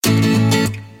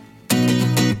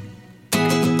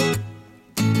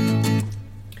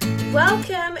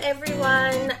Welcome,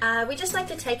 everyone. We just like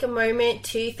to take a moment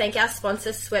to thank our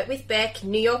sponsor, Sweat with Beck,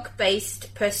 New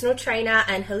York-based personal trainer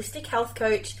and holistic health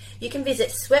coach. You can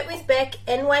visit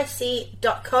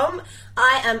sweatwithbecknyc.com.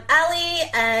 I am Ali,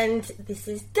 and this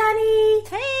is Danny.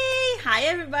 Hey, hi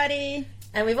everybody.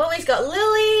 And we've always got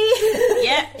Lily.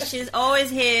 Yeah, she's always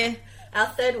here. Our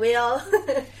third wheel.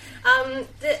 And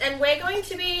we're going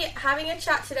to be having a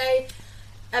chat today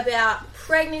about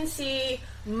pregnancy,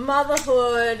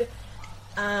 motherhood,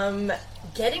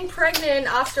 getting pregnant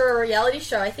after a reality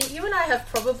show. I think you and I have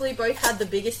probably both had the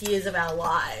biggest years of our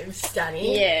lives,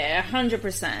 Danny. Yeah, 100%.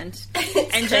 And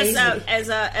crazy. Just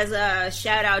as a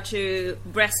shout out to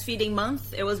breastfeeding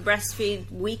month. It was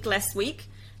breastfeed week last week.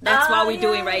 That's what we're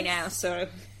doing right now. So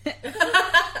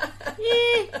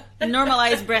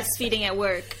normalize breastfeeding at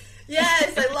work.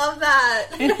 Yes, I love that.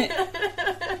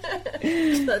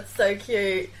 That's so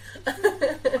cute.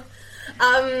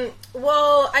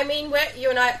 Well, I mean, you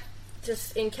and I,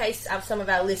 just in case some of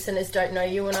our listeners don't know,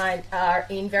 you and I are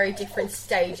in very different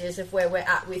stages of where we're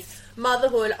at with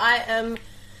motherhood. I am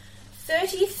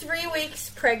 33 weeks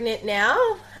pregnant now.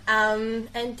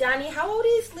 And Danny, how old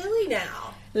is Lily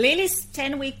now? Lily's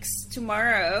 10 weeks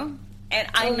tomorrow. And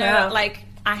I know, wow.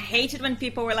 I hate it when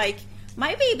people were like,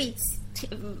 my baby's,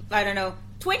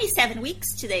 27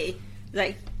 weeks today.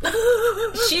 Like,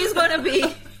 she's going to be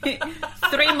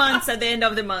 3 months at the end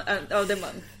of the month.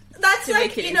 That's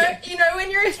like, you know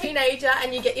when you're a teenager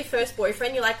and you get your first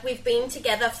boyfriend, you're like, we've been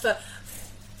together for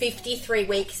 53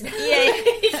 weeks now. Yeah.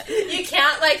 You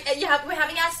count, we're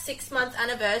having our 6-month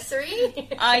anniversary.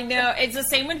 I know. It's the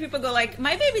same when people go like,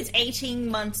 my baby's 18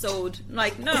 months old. I'm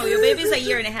like, no, your baby's a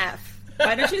year and a half.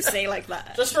 Why don't you say like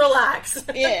that? Just relax.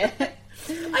 Yeah.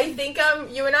 I think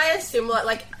you and I are similar.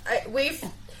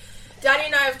 Danny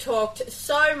and I have talked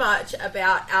so much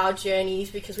about our journeys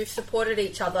because we've supported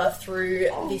each other through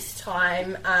this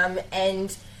time.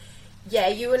 And yeah,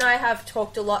 you and I have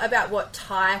talked a lot about what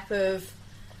type of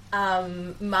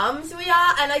mums we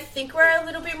are. And I think we're a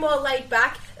little bit more laid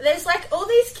back. There's like all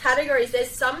these categories. There's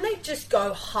some that just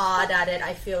go hard at it,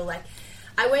 I feel like.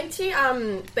 I went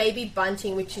to Baby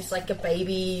Bunting, which is like a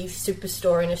baby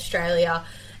superstore in Australia.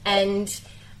 And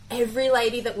every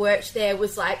lady that worked there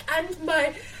was like, and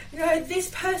this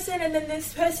person and then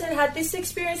this person had this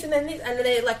experience and then this, and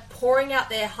they're like pouring out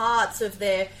their hearts of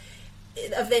their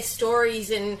stories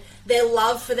and their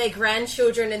love for their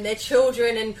grandchildren and their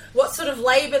children and what sort of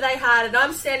labour they had. And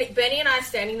Benny and I are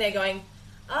standing there going,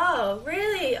 oh,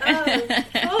 really?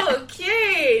 Oh,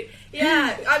 cute.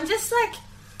 Yeah,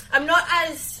 I'm not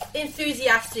as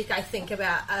enthusiastic, I think,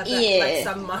 about like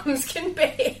some mums can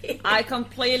be. I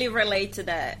completely relate to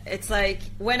that. It's like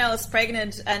when I was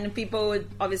pregnant and people would,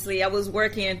 obviously I was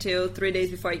working until 3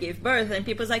 days before I gave birth and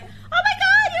people was like, oh my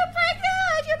God, you're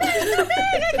pregnant! Your baby's so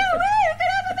big! I can't wait! I'm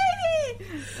gonna have a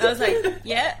baby! I was like,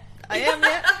 yeah, I am,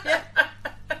 yeah.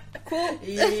 Cool.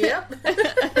 Yep.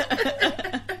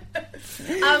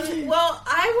 Well,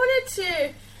 I wanted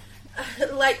to...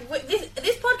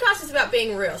 this podcast is about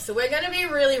being real, so we're going to be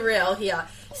really real here.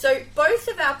 So both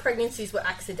of our pregnancies were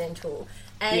accidental,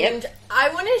 and I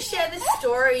want to share this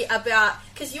story about,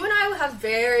 because you and I will have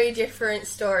very different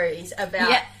stories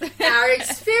about our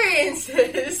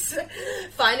experiences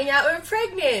finding out we're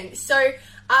pregnant. So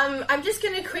I'm just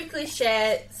going to quickly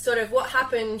share sort of what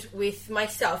happened with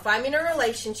myself. I'm in a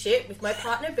relationship with my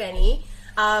partner Benny.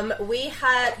 We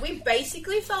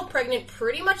basically fell pregnant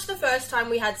pretty much the first time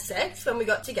we had sex when we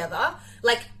got together,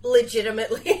 like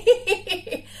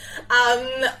legitimately.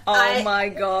 My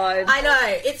God. I know,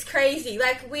 it's crazy.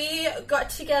 Like we got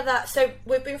together, so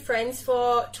we've been friends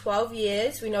for 12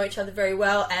 years. We know each other very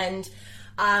well. And,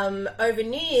 over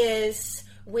New Year's,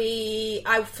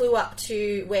 I flew up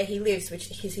to where he lives,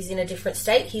 because he's in a different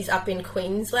state. He's up in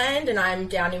Queensland and I'm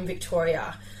down in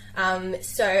Victoria.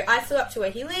 So I flew up to where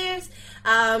he lives.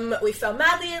 We fell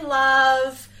madly in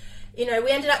love. You know,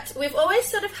 we've always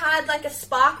sort of had like a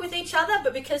spark with each other,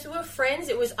 but because we were friends,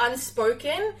 it was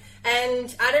unspoken.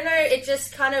 And I don't know, it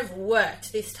just kind of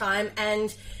worked this time.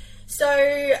 And so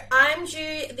I'm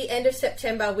due at the end of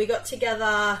September. We got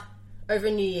together over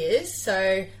New Year's.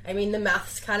 So, I mean, the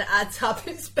maths kind of adds up.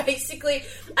 It's basically,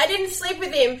 I didn't sleep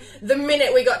with him the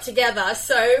minute we got together.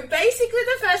 So basically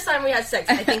the first time we had sex,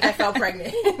 I think I fell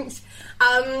pregnant.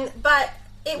 But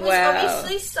it was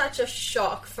obviously such a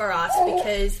shock for us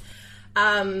because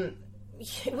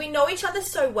we know each other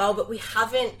so well, but we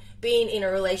haven't been in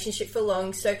a relationship for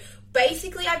long. So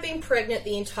basically I've been pregnant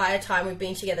the entire time we've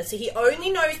been together. So he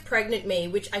only knows pregnant me,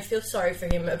 which I feel sorry for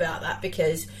him about that,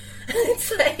 because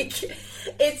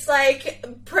it's like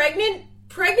pregnant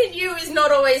you is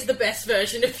not always the best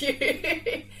version of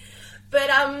you. But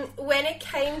when it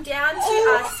came down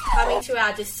to us coming to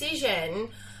our decision,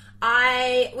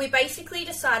 we basically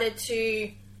decided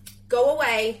to go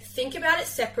away, think about it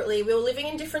separately. We were living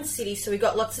in different cities, so we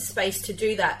got lots of space to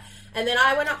do that. And then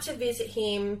I went up to visit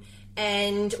him,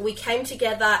 and we came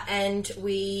together and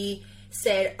we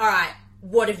said, all right,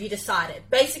 what have you decided?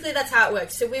 Basically, that's how it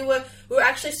works. So we were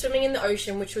actually swimming in the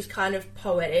ocean, which was kind of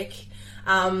poetic.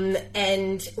 And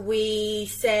I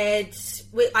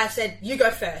said, you go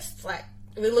first. Like,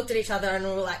 we looked at each other and we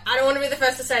were like, I don't want to be the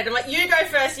first to say it. I'm like, you go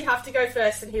first, you have to go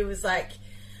first. And he was like,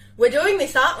 we're doing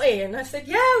this, aren't we? And I said,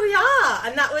 yeah, we are.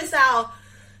 And that was our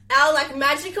like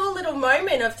magical little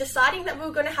moment of deciding that we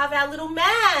were going to have our little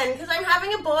man, because I'm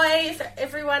having a boy. If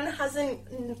everyone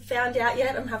hasn't found out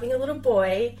yet, I'm having a little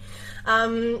boy.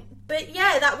 But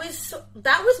yeah, that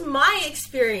was my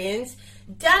experience.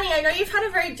 Danny, I know you've had a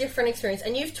very different experience,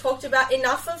 and you've talked about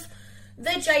enough of the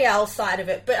JL side of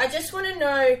it, but I just want to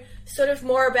know sort of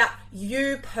more about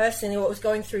you personally, what was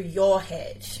going through your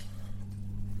head.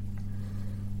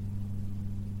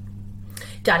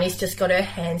 Danny's just got her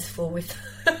hands full with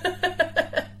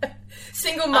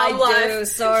single mum life.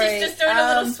 Sorry. She's just doing a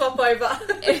little swap over.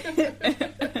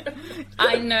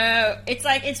 I know.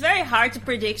 It's very hard to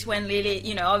predict when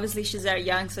Lily, obviously she's very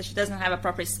young, so she doesn't have a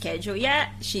proper schedule yet.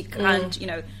 She can't,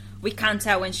 we can't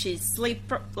tell when she's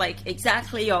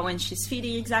exactly, or when she's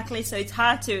feeding exactly, so it's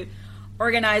hard to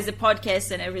organize the podcast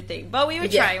and everything. But we were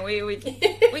trying. We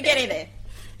get in there.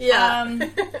 Yeah.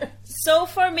 So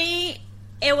for me,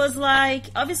 it was like,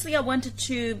 obviously I wanted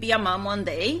to be a mom one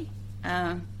day.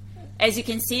 As you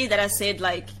can see that I said,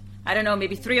 I don't know,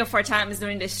 maybe 3 or 4 times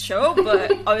during this show,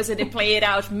 but obviously they play it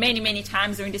out many, many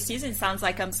times during the season. It sounds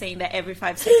like I'm saying that every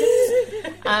 5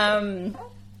 seconds.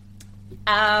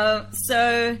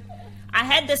 So I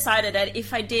had decided that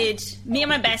if I did, me and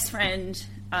my best friend,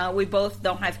 we both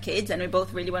don't have kids and we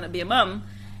both really want to be a mom.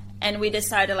 And we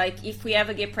decided, if we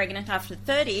ever get pregnant after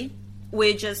 30,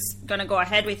 we're just going to go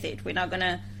ahead with it. We're not going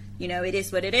to, it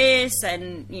is what it is.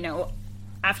 And,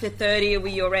 after 30,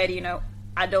 we already,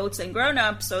 adults and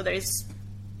grown-ups. So it's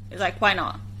why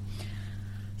not?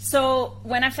 So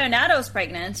when I found out I was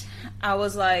pregnant, I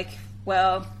was like,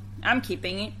 well, I'm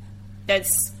keeping it.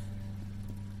 There's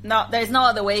no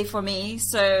other way for me.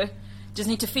 So just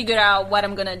need to figure out what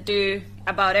I'm going to do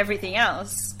about everything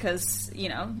else, because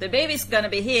the baby's gonna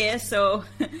be here, so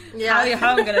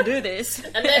how I'm gonna do this.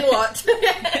 And then what?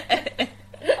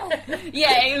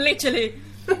 Yeah, literally,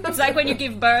 it's like when you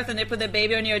give birth and they put the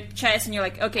baby on your chest and you're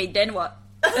like, okay, then what?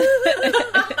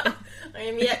 I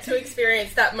am yet to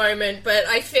experience that moment, but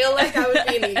I feel like I would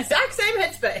be in the exact same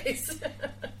headspace.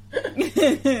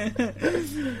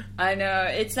 I know,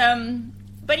 it's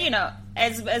but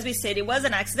as we said, it was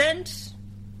an accident,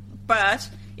 but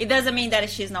it doesn't mean that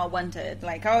she's not wanted.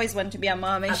 I always wanted to be a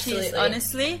mom, and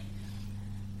Absolutely.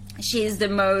 she's the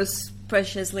most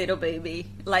precious little baby.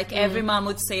 Every mom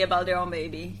would say about their own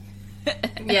baby.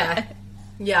 Yeah.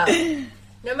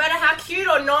 No matter how cute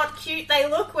or not cute they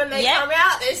look when they come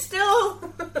out, they're still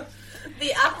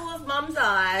the apple of mum's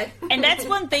eye. And that's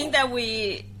one thing that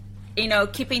we,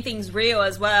 keeping things real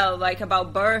as well,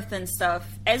 about birth and stuff.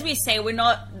 As we say, we're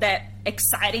not that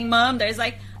exciting mom. There's oh my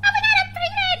God, I'm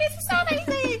pregnant, this is so amazing.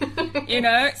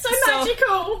 So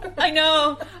magical. I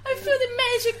know. I feel the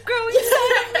magic growing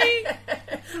inside of me.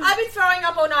 I've been throwing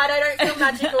up all night. I don't feel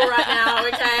magical right now,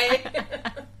 okay?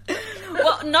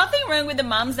 Well, nothing wrong with the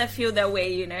mums that feel that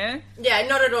way, Yeah,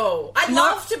 not at all. I'd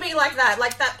love to be like that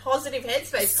positive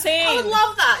headspace. Same. I would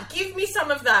love that. Give me some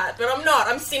of that, but I'm not.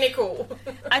 I'm cynical.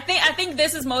 I think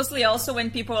this is mostly also when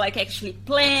people actually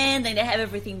plan and they have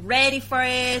everything ready for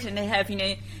it, and they have,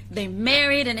 they're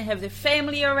married and they have their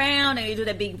family around and they do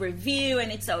the big review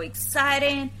and it's so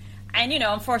exciting. And,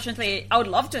 unfortunately, I would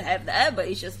love to have that, but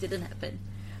it just didn't happen.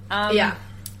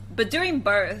 But during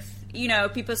birth,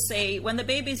 people say when the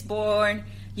baby's born,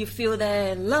 you feel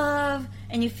the love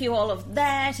and you feel all of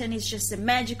that, and it's just a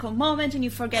magical moment and you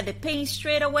forget the pain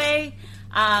straight away.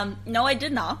 No, I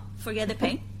did not forget the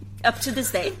pain up to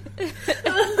this day.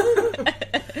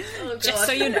 Oh, just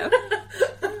so you know.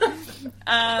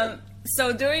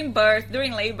 So during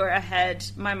labor, I had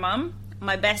my mom,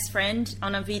 my best friend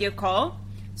on a video call.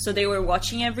 So they were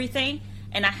watching everything.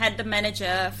 And I had the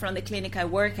manager from the clinic I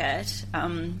work at.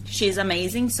 She's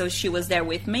amazing, so she was there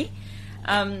with me.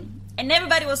 And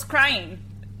everybody was crying.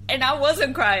 And I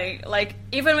wasn't crying.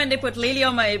 Even when they put Lily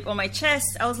on my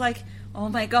chest, I was like, oh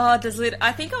my God, this little...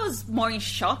 I think I was more in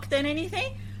shock than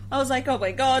anything. I was like, oh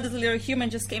my God, this little human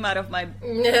just came out of my,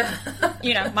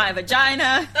 my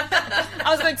vagina. I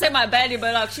was going to say my belly,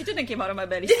 but she didn't come out of my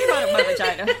belly. She came out of my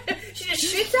vagina. She just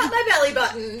shoots out my belly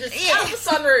button, just out the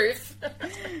sunroof.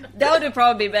 That would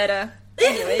probably be better.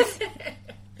 Anyways.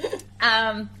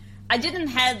 I didn't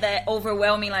have that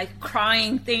overwhelming, like,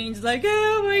 crying things, like,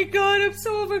 oh my god, I'm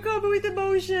so overcome with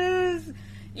emotions.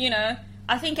 You know,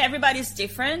 I think everybody's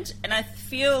different, and I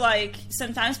feel like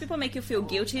sometimes people make you feel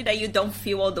guilty that you don't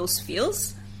feel all those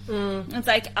feels. It's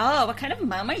like, oh, what kind of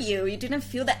mom are you? You didn't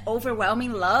feel that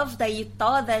overwhelming love, that you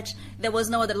thought that there was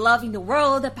no other love in the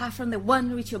world apart from the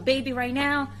one with your baby right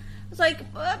now. It's like,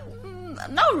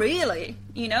 not really.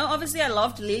 You know, obviously I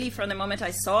loved Lily from the moment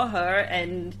I saw her,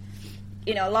 and,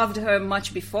 you know, loved her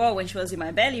much before when she was in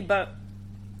my belly, but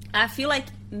I feel like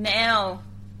now,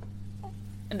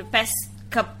 in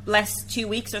the last 2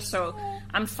 weeks or so,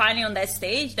 I'm finally on that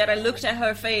stage that I looked at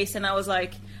her face and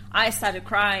I started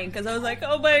crying because I was like,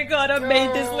 oh my god, I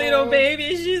made this little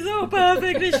baby. She's so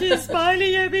perfect and she's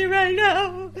smiling at me right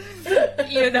now.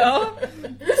 You know?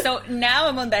 So now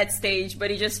I'm on that stage,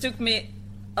 but it just took me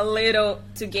a little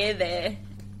to get there.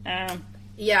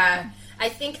 Yeah, I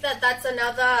think that's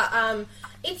another,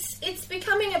 it's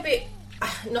becoming a bit,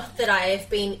 not that I have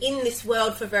been in this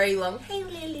world for very long. Hey,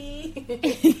 Lily.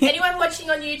 Anyone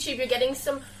watching on YouTube, you're getting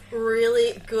some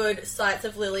really good sights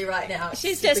of Lily right now.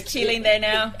 She's just chilling there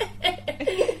now.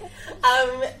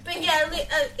 But yeah,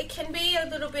 it can be a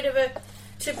little bit of a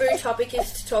taboo topic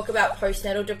is to talk about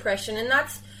postnatal depression, and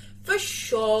that's for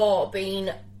sure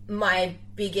been my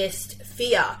biggest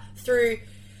fear through...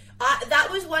 that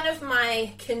was one of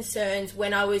my concerns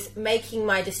when I was making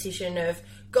my decision of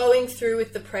going through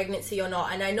with the pregnancy or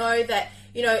not. And I know that,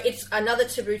 you know, it's another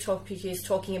taboo topic is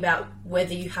talking about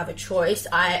whether you have a choice.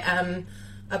 I am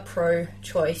a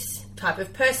pro-choice type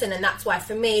of person, and that's why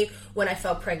for me, when I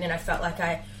felt pregnant, I felt like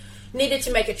I needed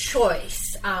to make a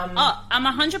choice. I'm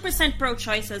 100%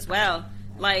 pro-choice as well.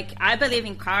 Like, I believe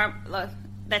in karma.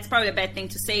 That's probably a bad thing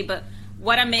to say, but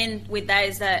what I mean with that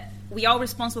is that we are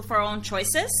responsible for our own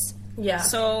choices. Yeah.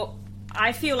 So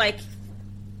I feel like,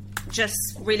 just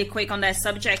really quick on that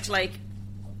subject, like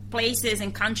places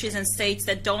and countries and states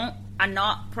that are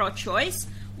not pro-choice,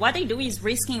 what they do is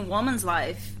risking woman's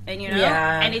life, and you know,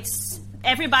 and it's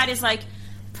everybody's like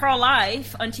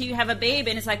pro-life until you have a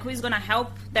baby, and it's like, who's gonna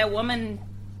help that woman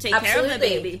take care of the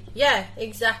baby? Yeah,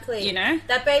 exactly. You know,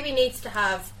 that baby needs to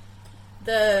have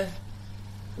the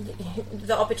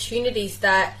opportunities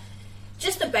that,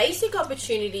 just the basic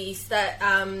opportunities that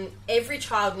every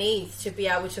child needs to be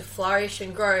able to flourish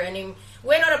and grow. And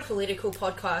we're not a political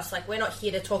podcast, like we're not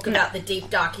here to talk about the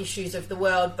deep, dark issues of the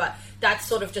world, but that's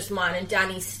sort of just mine and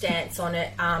Danny's stance on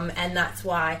it. And that's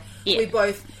why we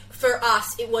both, for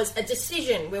us, it was a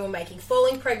decision we were making.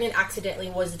 Falling pregnant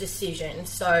accidentally was a decision.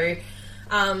 So,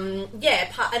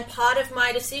 and part of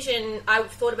my decision, I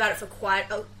thought about it for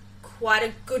quite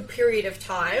a good period of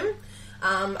time.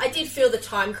 I did feel the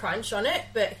time crunch on it,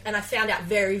 and I found out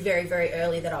very, very, very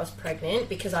early that I was pregnant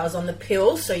because I was on the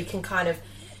pill, so you can kind of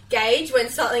gauge when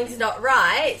something's not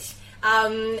right.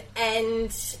 And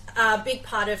a big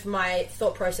part of my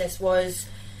thought process was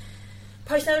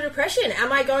postnatal depression.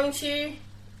 Am I going to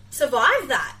survive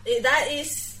that?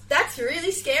 That's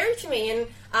really scary to me.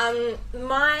 And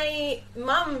my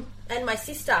mum and my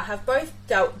sister have both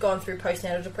gone through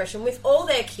postnatal depression with all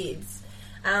their kids.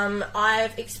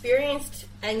 I've experienced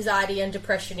anxiety and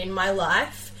depression in my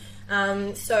life,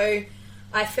 so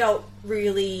I felt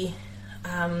really,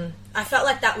 I felt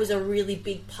like that was a really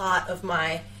big part of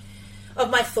my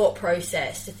thought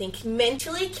process, to think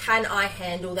mentally, can I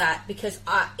handle that? Because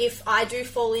if I do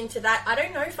fall into that, I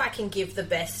don't know if I can give the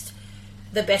best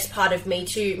part of me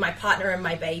to my partner and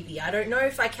my baby. I don't know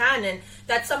if I can, and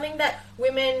that's something that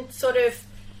women sort of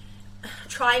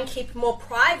try and keep more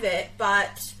private,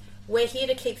 but we're here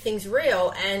to keep things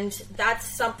real, and that's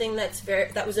something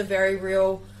that was a very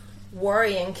real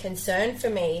worrying concern for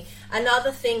me.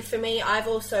 Another thing for me, I've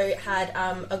also had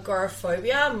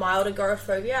agoraphobia, mild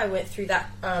agoraphobia. I went through that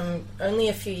only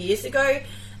a few years ago,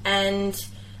 and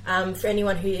for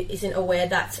anyone who isn't aware,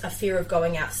 that's a fear of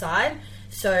going outside.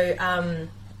 So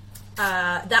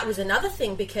that was another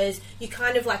thing, because you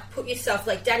kind of like put yourself,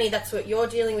 like Danny, that's what you're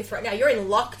dealing with right now. You're in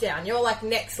lockdown. You're like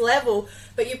next level,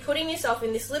 but you're putting yourself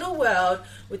in this little world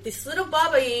with this little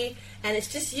bubby, and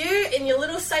it's just you in your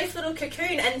little safe little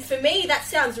cocoon. And for me, that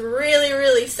sounds really,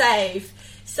 really safe.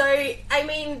 So, I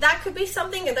mean, that could be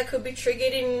something that could be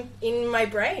triggered in my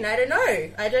brain. I don't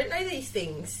know these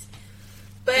things.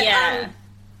 But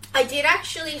I did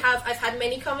actually I've had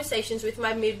many conversations with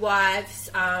my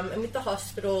midwives and with the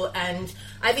hospital, and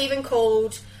I've even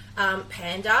called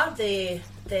Panda, the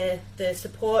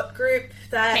support group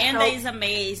that Panda is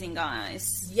amazing,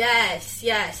 guys. Yes.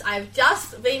 I've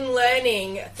just been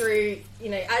learning through, you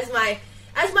know,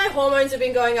 as my hormones have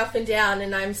been going up and down,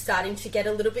 and I'm starting to get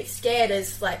a little bit scared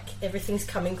as like everything's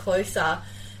coming closer.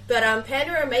 But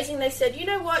Panda are amazing. They said, you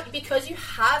know what, because you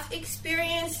have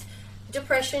experienced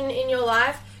depression in your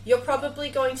life, you're probably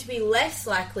going to be less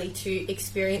likely to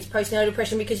experience postnatal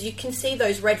depression because you can see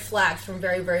those red flags from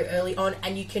very, very early on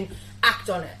and you can act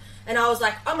on it. And I was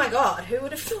like, oh my God, who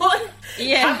would have thought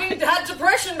having had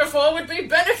depression before would be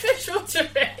beneficial to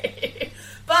me?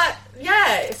 But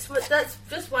yeah, that's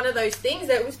just one of those things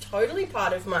that was totally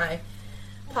part of my,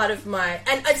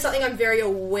 and it's something I'm very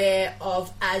aware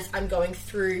of as I'm going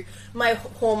through my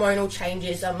hormonal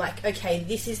changes. I'm like, okay,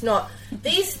 this is not,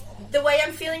 the way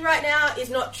I'm feeling right now is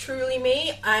not truly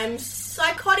me. I'm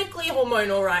psychotically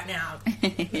hormonal right now.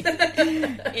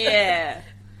 Yeah.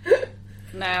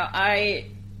 No,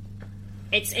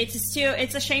 it's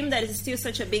a shame that it's still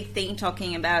such a big thing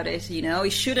talking about it, you know.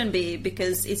 It shouldn't be,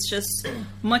 because it's just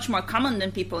much more common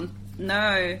than people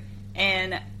know.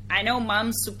 And I know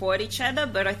moms support each other,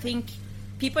 but I think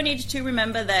people need to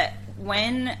remember that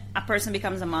when a person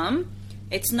becomes a mom,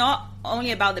 it's not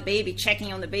only about the baby,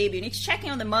 checking on the baby. You need to check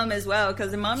on the mom as well,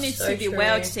 because the mom needs to be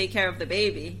well to take care of the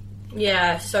baby.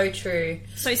 Yeah, so true.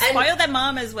 So spoil the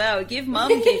mom as well. Give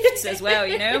mom gifts as well,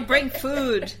 you know. Bring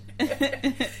food.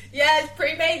 Yeah,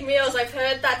 pre-made meals. I've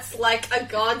heard that's like a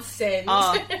godsend.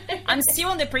 I'm still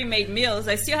on the pre-made meals.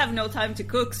 I still have no time to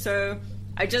cook, so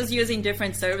I'm just using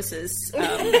different services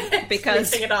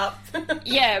because mixing it up.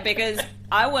 Yeah, because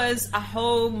I was a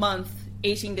whole month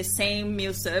eating the same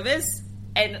meal service,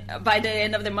 and by the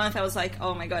end of the month, I was like,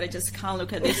 "Oh my God, I just can't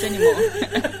look at this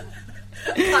anymore."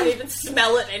 Can't even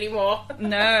smell it anymore.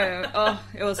 No,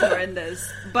 it was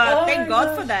horrendous. But thank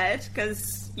God for that,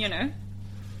 because you know.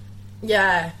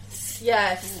 Yeah.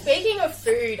 Speaking of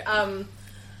food,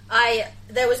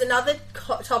 there was another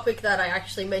topic that I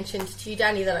actually mentioned to you,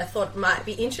 Danny, that I thought might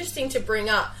be interesting to bring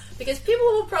up, because people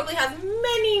will probably have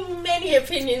many, many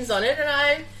opinions on it,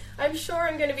 and I'm sure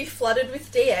I'm going to be flooded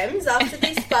with DMs after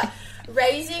this, but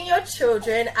raising your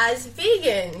children as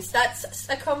vegans, that's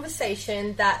a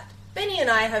conversation that Benny and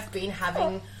I have been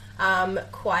having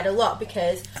quite a lot,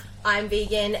 because I'm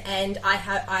vegan, and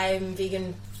I'm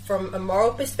vegan from a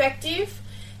moral perspective,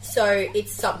 so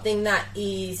it's something that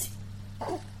it's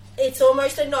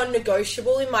almost a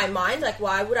non-negotiable in my mind. Like,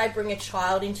 why would I bring a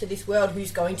child into this world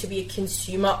who's going to be a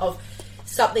consumer of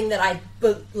something that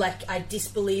I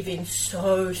disbelieve in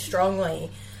so strongly?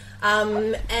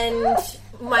 And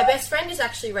my best friend is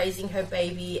actually raising her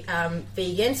baby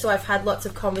vegan, so I've had lots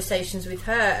of conversations with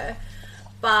her.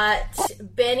 But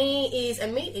Benny is a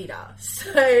meat eater,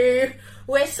 so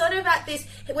we're sort of at this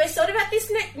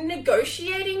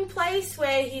negotiating place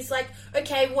where he's like,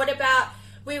 okay, what about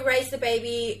we raise the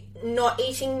baby not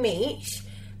eating meat,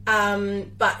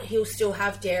 but he'll still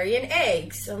have dairy and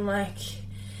eggs? I'm like,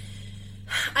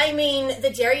 I mean, the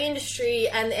dairy industry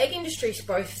and the egg industry is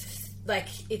both, like,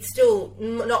 it's still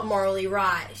not morally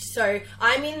right. So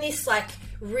I'm in this, like,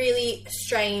 really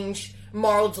strange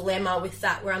moral dilemma with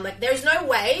that, where I'm like, there's no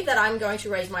way that I'm going to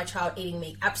raise my child eating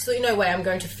meat. Absolutely no way I'm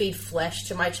going to feed flesh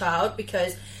to my child,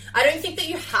 because I don't think that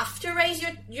you have to raise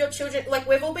your children. Like,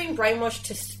 we've all been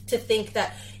brainwashed to think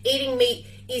that eating meat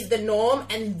is the norm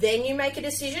and then you make a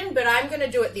decision, but I'm going to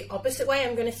do it the opposite way.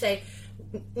 I'm going to say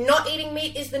not eating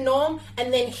meat is the norm,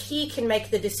 and then he can make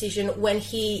the decision when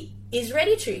he is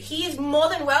ready to. He is more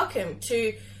than welcome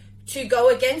to go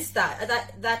against that.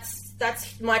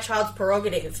 That's my child's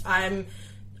prerogative. I'm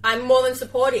more than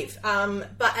supportive.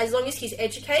 But as long as he's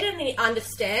educated and he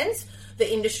understands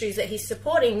the industries that he's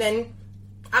supporting, then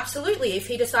absolutely, if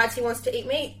he decides he wants to eat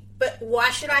meat. But why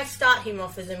should I start him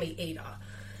off as a meat eater?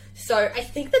 So I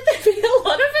think that there'd be a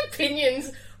lot of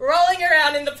opinions rolling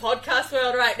around in the podcast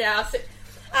world right now. So,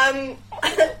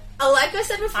 like I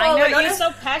said before, I know you're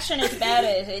so passionate about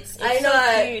it. It's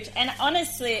so cute. And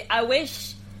honestly,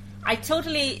 I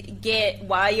totally get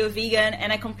why you're vegan,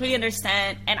 and I completely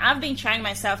understand. And I've been trying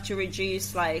myself to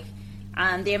reduce the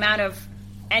amount of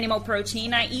animal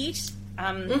protein I eat.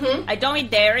 I don't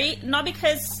eat dairy, not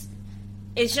because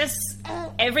it's just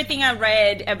everything I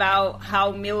read about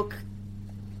how milk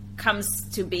comes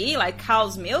to be, like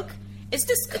cow's milk. It's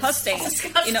disgusting. It's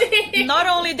disgusting. You know, not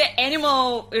only the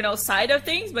animal, side of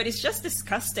things, but it's just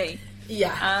disgusting.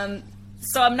 Yeah.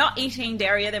 So I'm not eating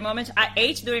dairy at the moment. I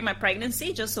ate during my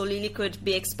pregnancy just so Lily could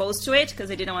be exposed to it, because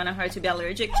I didn't want her to be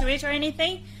allergic to it or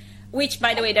anything. Which,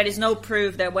 by the way, there is no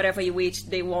proof that whatever you eat,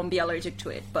 they won't be allergic to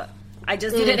it. But I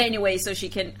just did it anyway so she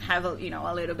can have a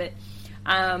little bit.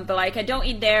 But I don't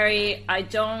eat dairy. I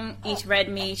don't eat red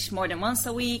meat more than once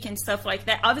a week and stuff like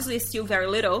that. Obviously, it's still very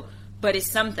little, but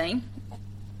it's something.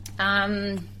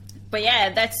 But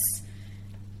yeah,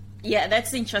 Yeah,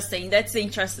 that's interesting.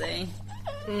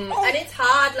 And it's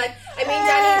hard. Like, I mean,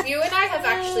 Danny, you and I have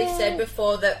actually said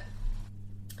before that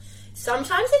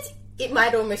sometimes it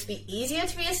might almost be easier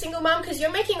to be a single mum because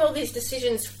you're making all these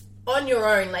decisions on your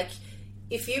own. Like,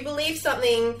 if you believe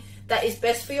something that is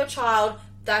best for your child,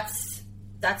 that's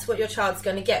what your child's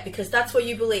going to get because that's what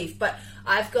you believe. But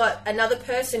I've got another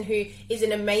person who is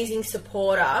an amazing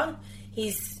supporter.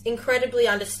 He's incredibly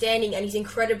understanding and he's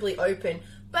incredibly open,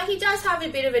 but he does have a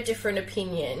bit of a different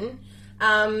opinion.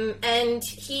 And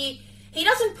he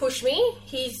doesn't push me.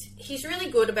 He's really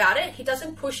good about it. He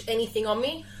doesn't push anything on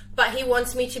me, but he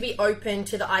wants me to be open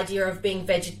to the idea of being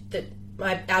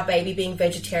our baby being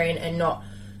vegetarian and not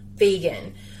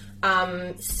vegan.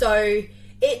 So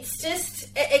it's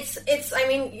I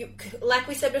mean, like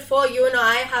we said before, you and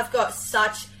I have got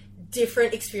such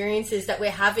different experiences that we're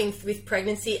having with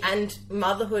pregnancy and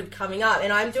motherhood coming up,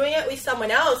 and I'm doing it with someone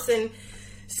else, and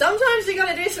sometimes you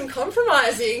got to do some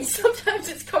compromising. Sometimes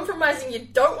it's compromising you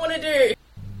don't want to do.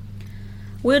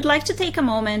 We would like to take a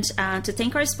moment to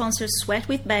thank our sponsor, Sweat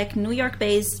with Beck, New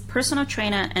York-based personal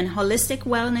trainer and holistic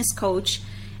wellness coach,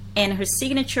 and her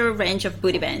signature range of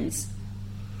booty bands.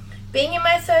 Being in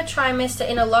my third trimester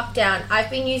in a lockdown, I've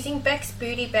been using Beck's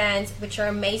booty bands, which are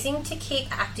amazing to keep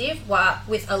active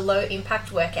with a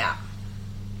low-impact workout.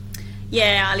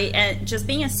 Yeah, Ali, just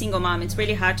being a single mom, it's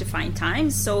really hard to find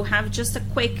time, so have just a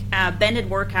quick banded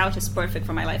workout is perfect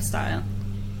for my lifestyle.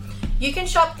 You can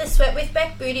shop the Sweat with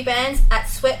Beck booty bands at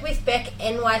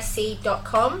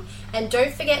sweatwithbecknyc.com, and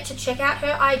don't forget to check out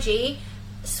her IG,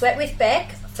 Sweat with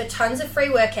Beck, for tons of free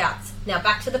workouts. Now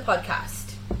back to the podcast.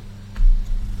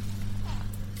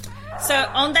 So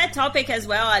on that topic as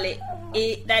well, Ali,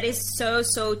 that is so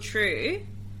true.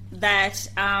 That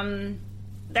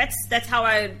that's how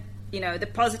I, the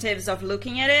positives of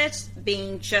looking at it,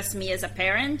 being just me as a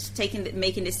parent,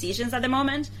 making decisions at the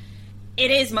moment.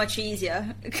 It is much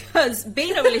easier because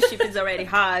being in a relationship is already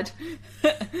hard.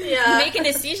 Yeah. Making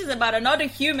decisions about another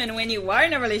human when you are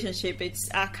in a relationship, it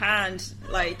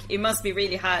must be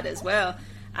really hard as well.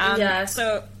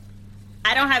 So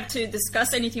I don't have to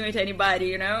discuss anything with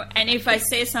anybody, and if I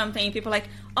say something, people are like,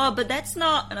 oh, but that's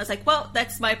not, and I was like, well,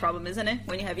 that's my problem, isn't it?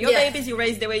 When you have your babies, you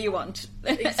raise the way you want.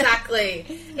 Exactly.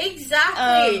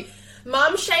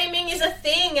 Mom shaming is a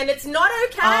thing and it's not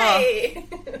okay.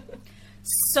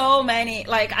 So many,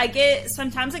 I get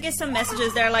some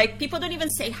messages that are like, people don't even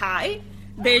say hi.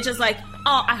 They're just like,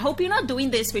 oh, I hope you're not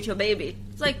doing this with your baby.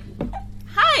 It's like,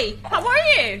 hi, how are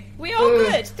you? We're all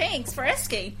good. Thanks for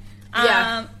asking.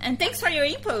 And thanks for your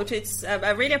input.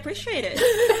 I really appreciate it.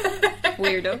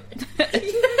 Weirdo.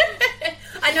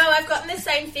 I know, I've gotten the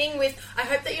same thing with, I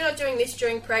hope that you're not doing this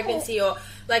during pregnancy, or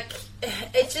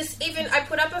it's just, even I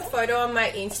put up a photo on my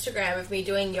Instagram of me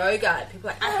doing yoga, and people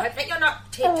are like, I hope that you're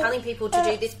not telling people to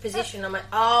do this position. I'm like,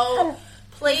 oh,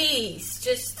 please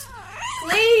just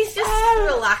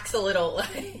relax a little.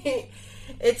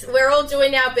 We're all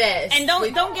doing our best. And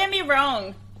don't get me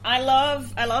wrong, I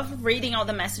love reading all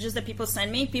the messages that people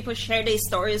send me. People share their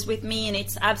stories with me, and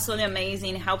it's absolutely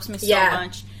amazing. It helps me so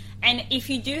much. And if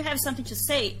you do have something to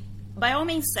say, by all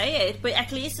means say it, but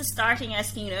at least starting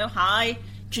asking, hi,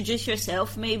 introduce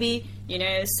yourself maybe,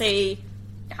 say,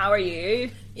 how are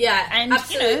you? Yeah, and,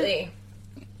 absolutely.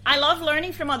 I love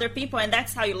learning from other people, and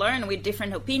that's how you learn, with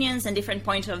different opinions and different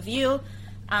points of view.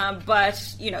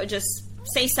 But, just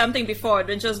say something before,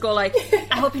 don't just go like,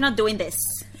 I hope you're not doing this.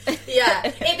 Yeah,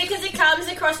 because it comes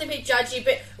across a bit judgy,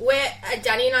 but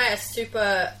Danny and I are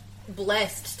super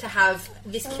blessed to have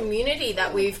this community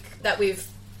that we've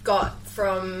got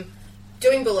from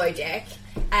doing Below Deck,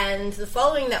 and the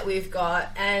following that we've got,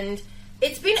 and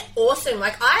it's been awesome.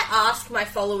 I ask my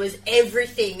followers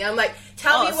everything. I'm like,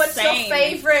 tell me what's your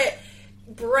favorite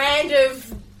brand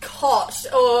of cot,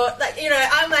 or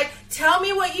I'm like, tell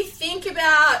me what you think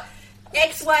about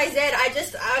XYZ.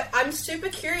 I'm super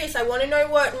curious. I want to know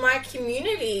what my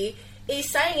community is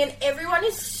saying, and everyone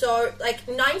is so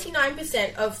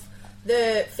 99% of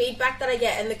the feedback that I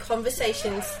get and the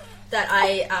conversations that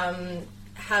I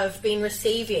have been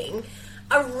receiving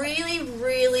are really,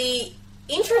 really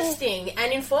interesting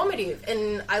and informative,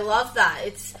 and I love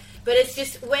that. But it's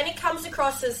just when it comes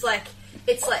across as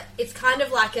it's kind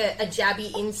of like a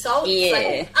jabby insult. Yeah.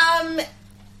 It's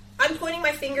I'm pointing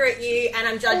my finger at you and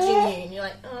I'm judging you, and you're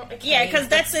like, oh, okay. Yeah, because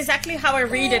that's exactly how I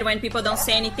read it when people don't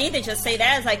say anything. They just say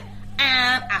that. It's like,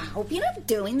 I hope you're not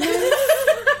doing this.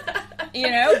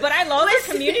 But I love the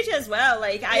community as well.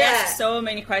 I ask so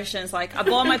many questions. I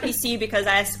bought my PC because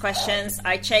I asked questions.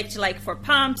 I checked for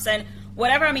pumps, and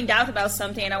whatever I'm in doubt about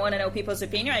something and I want to know people's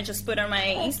opinion, I just put on my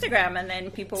Instagram and then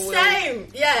people will... Same!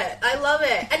 Yeah, I love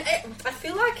it. And I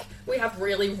feel like we have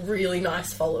really, really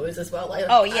nice followers as well. Like,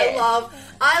 oh, yeah.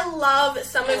 I love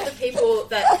some of the people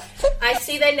that I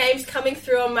see their names coming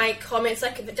through on my comments.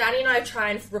 Like, Danny and I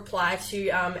try and reply to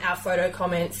our photo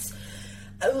comments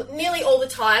nearly all the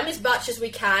time, as much as we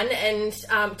can, and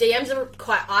DMs are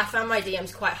I find my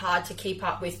DMs quite hard to keep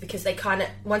up with, because they kind of,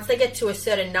 once they get to a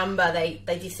certain number, they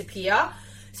disappear.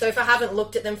 So if I haven't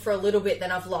looked at them for a little bit,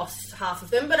 then I've lost half of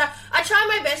them. But I try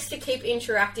my best to keep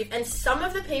interactive, and some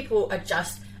of the people are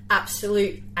just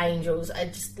absolute angels. I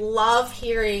just love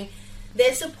hearing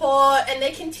their support and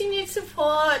their continued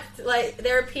support. Like,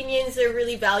 their opinions are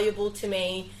really valuable to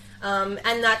me,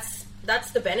 and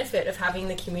that's the benefit of having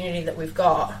the community that we've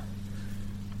got.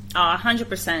 Oh,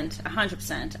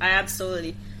 100%. I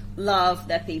absolutely love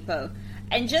that, people.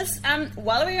 And just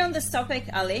while we're on this topic,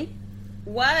 Ali,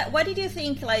 what did you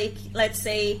think, like, let's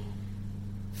say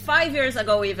 5 years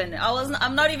ago even?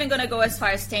 I'm not even going to go as far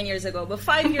as 10 years ago, but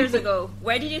 5 years ago,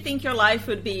 where did you think your life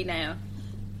would be now?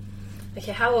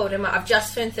 Okay, how old am I? I've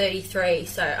just turned 33,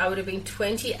 so I would have been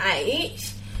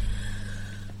 28.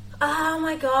 Oh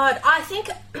my God. I think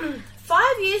 5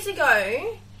 years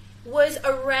ago was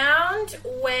around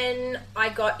when I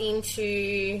got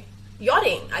into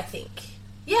yachting, I think.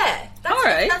 Yeah,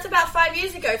 that's about 5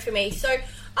 years ago for me. So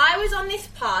I was on this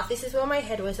path. This is where my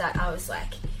head was at. I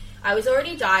was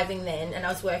already diving then, and I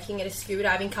was working at a scuba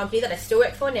diving company that I still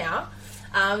work for now.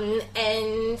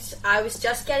 And I was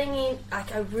just getting in,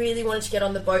 like, I really wanted to get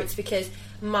on the boats, because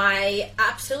my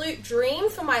absolute dream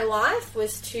for my life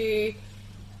was to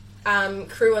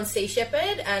crew on Sea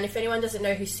Shepherd. And if anyone doesn't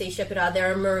know who Sea Shepherd are,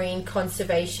 they're a marine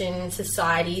conservation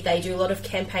society. They do a lot of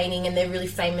campaigning, and they're really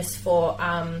famous for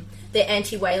their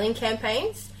anti-whaling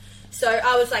campaigns. So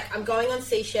I was like, I'm going on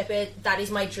Sea Shepherd. That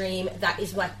is my dream. That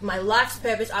is like my life's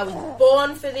purpose. I was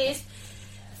born for this.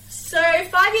 So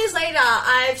 5 years later,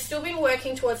 I've still been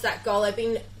working towards that goal. I've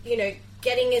been,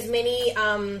 getting as many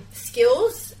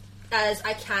skills as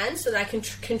I can, so that I can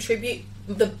contribute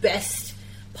the best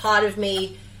part of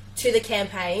me to the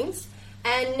campaigns.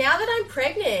 And now that I'm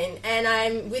pregnant and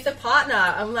I'm with a partner,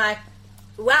 I'm like,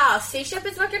 wow, Sea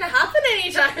Shepherd's not going to happen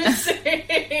anytime soon.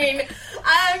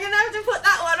 I'm going to have to put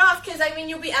that one off, because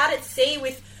you'll be out at sea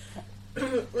with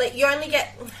like, you only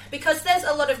get, because there's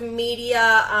a lot of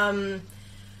media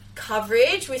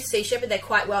coverage with Sea Shepherd, they're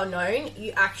quite well known,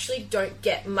 you actually don't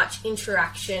get much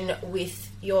interaction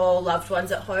with your loved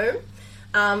ones at home.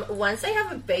 Once they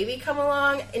have a baby come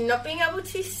along, and not being able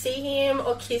to see him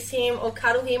or kiss him or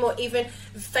cuddle him or even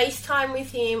FaceTime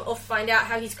with him or find out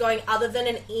how he's going other than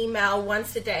an email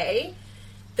once a day,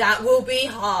 that will be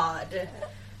hard.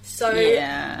 So,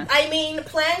 yeah.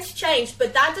 Plans changed,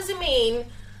 but that doesn't mean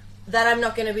that I'm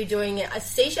not going to be doing it. A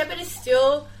Sea Shepherd is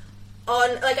still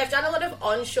on, like, I've done a lot of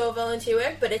onshore volunteer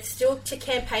work, but it's still to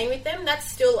campaign with them. That's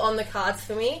still on the cards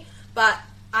for me. But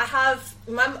I've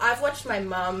watched my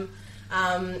mum,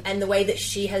 and the way that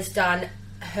she has done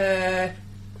her,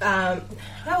 how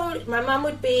old, my mum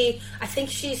would be, I think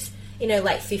she's in her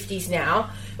late 50s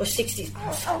now, or 60s.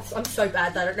 I'm so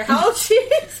bad that I don't know how old she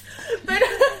is.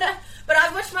 But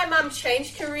I've watched my mum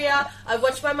change career. I've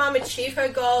watched my mum achieve her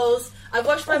goals. I've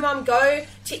watched my mum go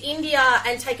to India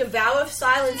and take a vow of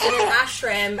silence in an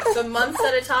ashram for months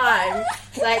at a time.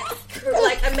 Like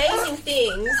amazing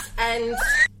things. And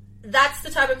that's the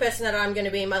type of person that I'm going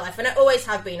to be in my life. And I always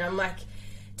have been. I'm like,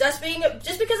 just because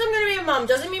I'm going to be a mum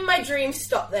doesn't mean my dreams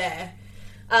stop there.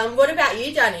 What about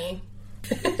you, Danny?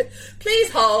 Please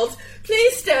hold.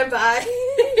 Please stand by.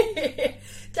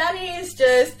 Danny is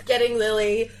just getting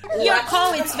Lily. Your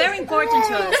call, it's very important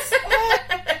to us.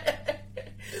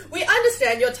 We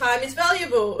understand your time is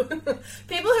valuable.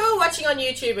 People who are watching on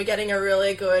YouTube are getting a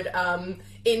really good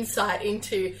insight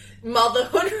into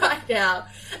motherhood right now.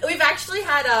 We've actually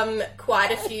had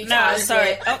quite a few times. No,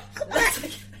 sorry. That's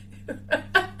okay.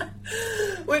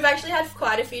 We've actually had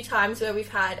quite a few times where we've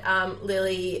had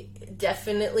Lily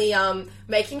definitely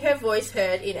making her voice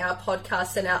heard in our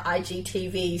podcasts and our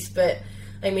IGTVs, but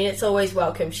it's always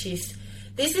welcome.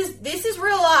 This is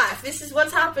real life. This is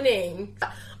what's happening.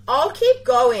 I'll keep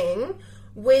going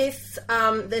with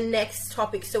the next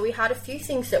topic. So we had a few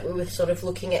things that we were sort of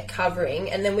looking at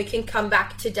covering, and then we can come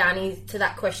back to Danny, to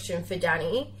that question for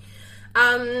Danny.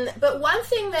 But one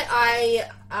thing that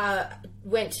I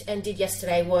went and did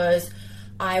yesterday was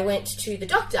I went to the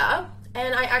doctor,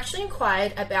 and I actually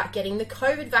inquired about getting the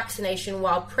COVID vaccination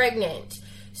while pregnant.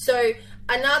 So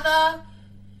another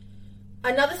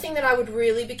another thing that I would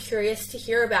really be curious to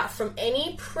hear about from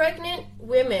any pregnant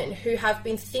women who have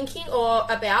been thinking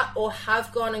about or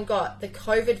have gone and got the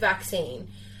COVID vaccine.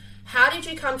 How did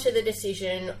you come to the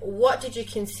decision? What did you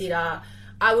consider?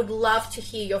 I would love to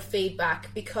hear your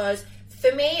feedback, because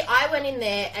for me, I went in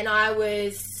there and I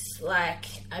was like,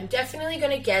 I'm definitely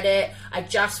going to get it. I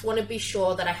just want to be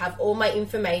sure that I have all my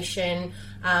information.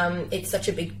 It's such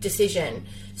a big decision.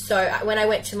 So when I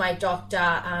went to my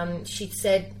doctor, she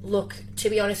said, look, to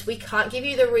be honest, we can't give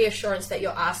you the reassurance that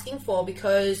you're asking for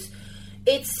because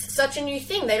it's such a new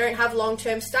thing. They don't have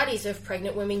long-term studies of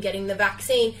pregnant women getting the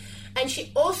vaccine. And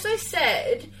she also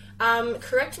said,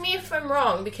 correct me if I'm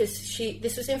wrong, because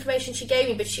this was information she gave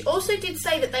me, but she also did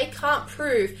say that they can't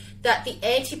prove that the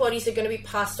antibodies are going to be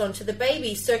passed on to the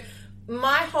baby. So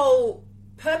my whole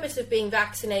purpose of being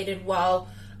vaccinated while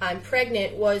I'm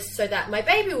pregnant was so that my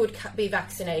baby would be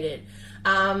vaccinated.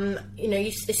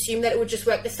 You assume that it would just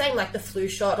work the same, like the flu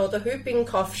shot or the whooping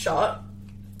cough shot.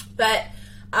 But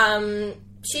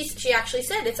she actually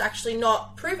said it's actually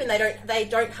not proven. They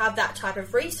don't have that type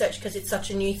of research because it's such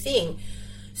a new thing.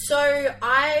 So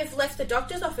I've left the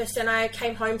doctor's office and I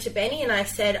came home to Benny and I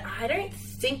said, I don't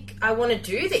think I want to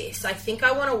do this. I think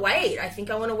I want to wait. I think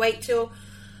I want to wait till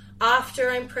after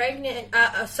I'm pregnant,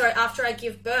 after I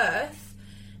give birth.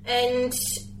 And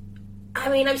I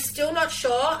mean, I'm still not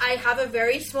sure. I have a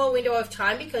very small window of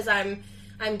time because I'm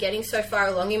getting so far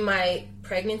along in my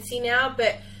pregnancy now,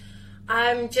 but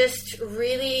I'm just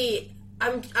really, I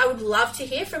would love to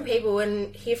hear from people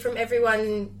and hear from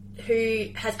everyone who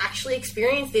has actually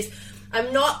experienced this.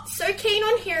 I'm not so keen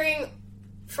on hearing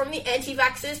from the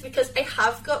anti-vaxxers because I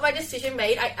have got my decision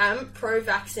made. I am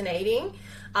pro-vaccinating.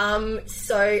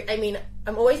 So, I mean,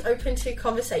 I'm always open to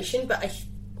conversation, but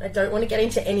I don't want to get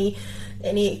into any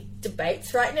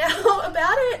debates right now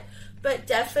about it. But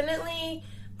definitely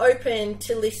open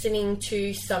to listening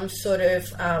to some sort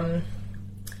of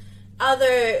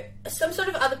other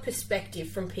perspective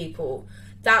from people.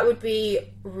 That would be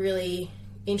really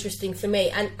interesting for me.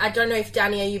 And I don't know if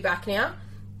Danny, are you back now?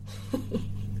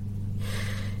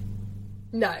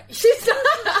 No, she's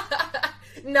not.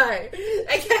 No.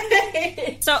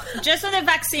 Okay. So, just on the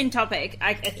vaccine topic,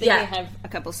 I think we have a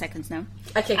couple seconds now.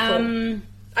 Okay, cool.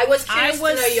 I was curious to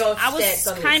know your stance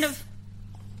on this.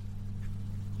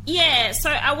 Yeah,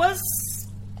 so I was,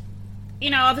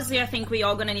 obviously I think we're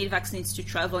all going to need vaccines to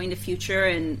travel in the future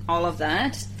and all of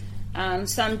that.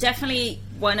 So I'm definitely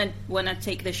wanna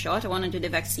take the shot. I want to do the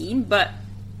vaccine, but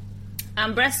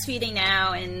I'm breastfeeding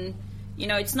now, and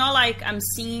it's not like I'm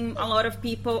seeing a lot of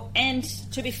people. And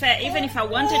to be fair, even if I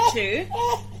wanted to,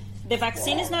 the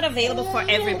vaccine is not available for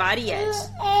everybody yet,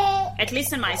 at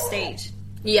least in my state.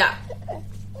 Yeah.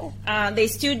 They're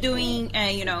still doing,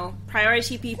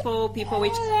 priority people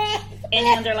with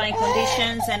any underlying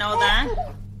conditions and all that.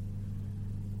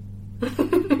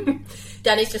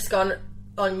 Danny's just gone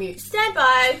on mute. Stand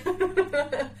by.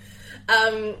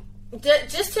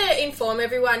 Just to inform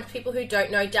everyone, people who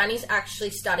don't know, Danny's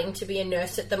actually studying to be a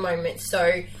nurse at the moment.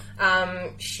 So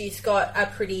she's got a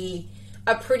pretty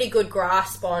good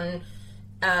grasp on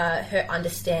her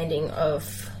understanding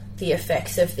of the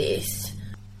effects of this.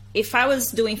 If I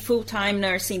was doing full-time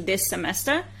nursing this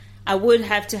semester, I would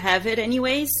have to have it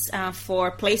anyways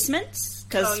for placements.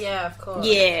 Oh, yeah, of course.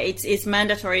 Yeah, it's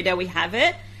mandatory that we have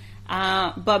it.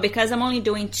 But because I'm only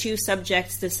doing 2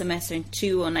 subjects this semester and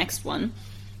 2 on next one,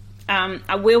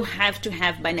 I will have to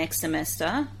have by next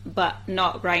semester, but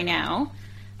not right now.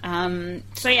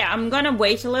 So yeah, I'm going to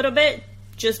wait a little bit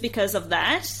just because of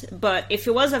that. But if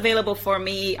it was available for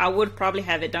me, I would probably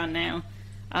have it done now.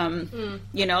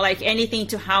 Like anything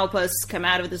to help us come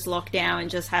out of this lockdown and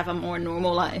just have a more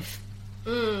normal life.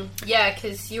 Yeah,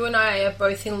 because you and I are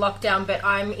both in lockdown, but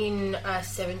I'm in a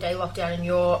 7-day lockdown and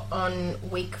you're on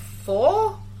week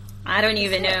 4? I don't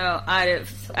even know. I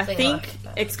think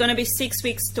it's going to be 6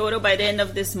 weeks total by the end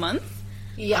of this month.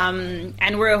 Yeah.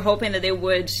 And we're hoping that they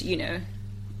would,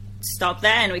 stop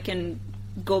that and we can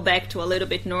go back to a little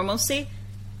bit normalcy.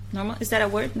 Normal? Is that a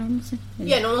word? Normalcy?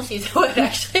 Yeah, normalcy is a word,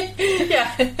 actually.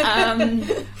 Yeah.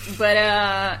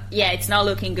 Yeah, it's not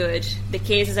looking good. The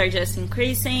cases are just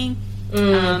increasing.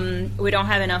 We don't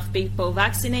have enough people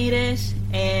vaccinated.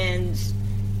 And,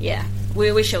 yeah,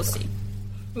 we shall see.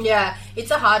 Yeah,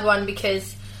 it's a hard one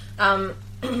because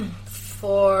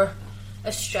for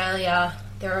Australia,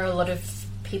 there are a lot of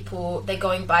people, they're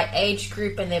going by age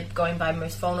group and they're going by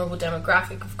most vulnerable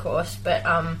demographic, of course, but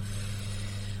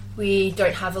we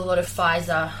don't have a lot of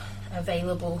Pfizer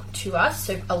available to us,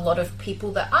 so a lot of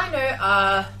people that I know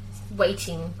are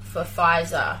waiting for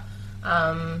Pfizer,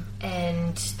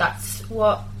 and that's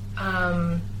what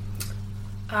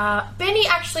Benny,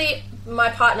 actually, my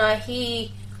partner,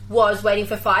 he was waiting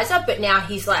for Pfizer, but now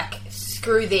he's like,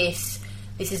 screw this.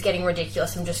 This is getting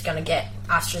ridiculous. I'm just going to get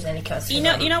AstraZeneca. So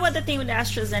you know what the thing with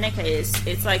AstraZeneca is?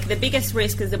 It's like the biggest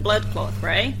risk is the blood clot,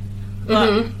 right?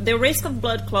 But the risk of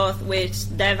blood clot with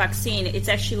the vaccine, it's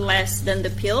actually less than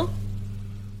the pill.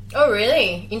 Oh,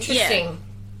 really? Interesting.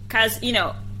 Because,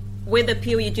 with the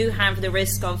pill, you do have the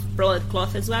risk of blood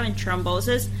clot as well and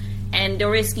thrombosis, and the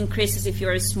risk increases if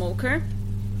you're a smoker.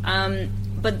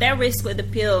 But that risk with the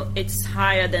pill, it's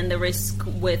higher than the risk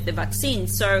with the vaccine.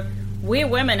 So we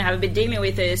women have been dealing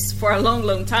with this for a long,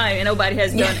 long time, and nobody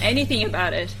has done anything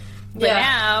about it. But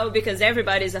now, because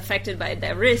everybody's affected by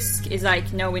that risk, it's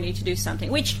like, no, we need to do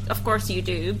something. Which, of course, you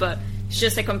do, but it's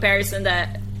just a comparison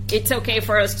that it's okay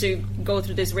for us to go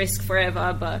through this risk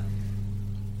forever, but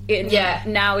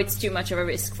now it's too much of a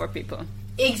risk for people.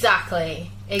 Exactly.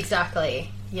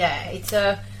 Yeah, it's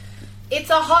a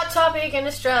hot topic in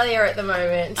Australia at the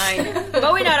moment. I know.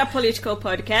 But we're not a political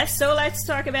podcast, so let's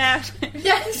talk about...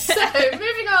 Yes, so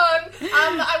moving on.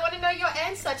 I want to know your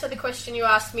answer to the question you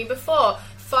asked me before.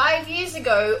 5 years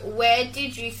ago, where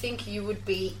did you think you would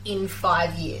be in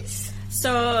 5 years?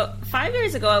 So 5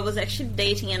 years ago, I was actually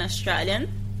dating an Australian,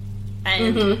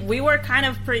 and we were kind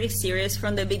of pretty serious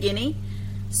from the beginning.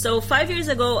 So 5 years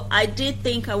ago, I did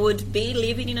think I would be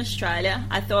living in Australia.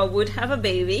 I thought I would have a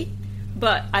baby,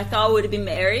 but I thought I would be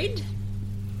married,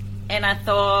 and I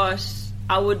thought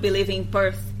I would be living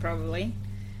Perth, probably.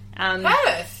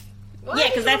 Perth? Yeah,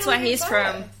 because that's where he's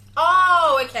from.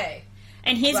 Oh, okay.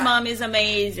 And his mom is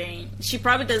amazing. She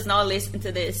probably does not listen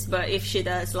to this, but if she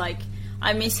does,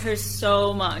 I miss her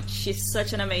so much. She's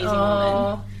such an amazing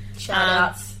woman.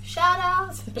 Shout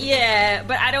outs. Yeah,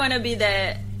 but I don't want to be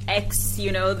the ex,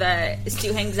 that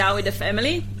still hangs out with the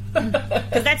family.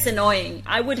 Because that's annoying.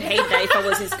 I would hate that if I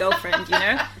was his girlfriend,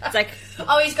 It's like...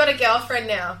 Oh, he's got a girlfriend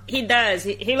now. He does.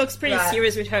 He looks pretty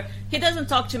serious with her. He doesn't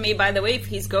talk to me, by the way. If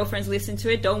his girlfriends listen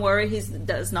to it, don't worry. He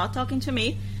does not talking to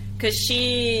me. Because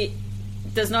she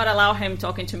does not allow him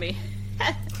talking to me.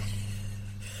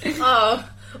 Oh,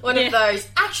 one of those.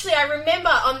 Actually, I remember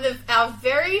on our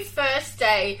very first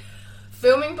day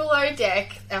filming Below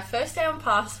Deck, our first day on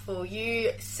Parsifal,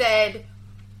 you said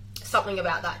something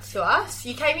about that to us.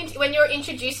 You came in when you were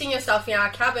introducing yourself in our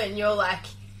cabin. You're like,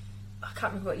 I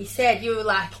can't remember what you said. You were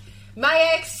like,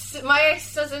 my ex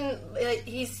doesn't,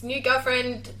 his new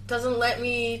girlfriend doesn't let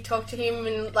me talk to him,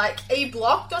 and are you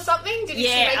blocked or something?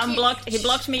 I'm blocked. He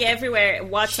blocked me everywhere.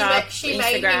 WhatsApp, she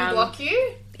Instagram. Made him block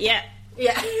you. Yeah.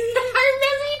 I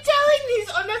remember you telling this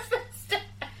on the first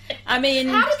day. I mean,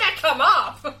 how did that come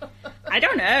up? I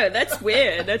don't know. That's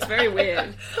weird. That's very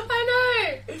weird.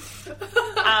 I know.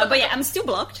 But yeah, I'm still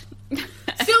blocked.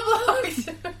 Still blocked.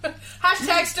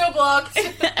 Hashtag still blocked.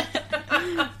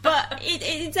 But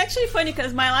it's actually funny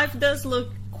because my life does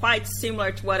look quite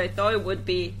similar to what I thought it would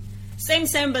be.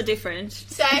 Same but different.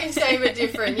 Same but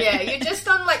different. Yeah, you're just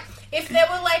on if there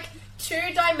were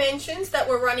two dimensions that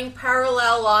were running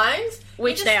parallel lines,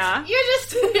 which they are. You're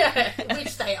just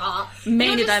which they are.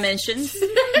 Many dimensions.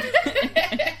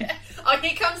 Oh,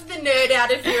 here comes the nerd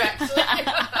out of you, actually.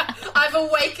 I've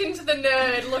awakened the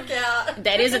nerd, look out.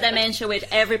 That is a dimension with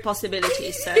every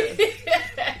possibility, so...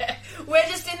 We're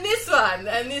just in this one,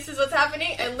 and this is what's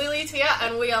happening, and Lily's here,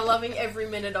 and we are loving every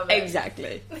minute of it.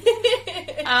 Exactly.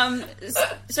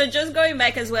 So just going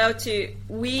back as well to...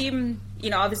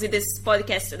 obviously this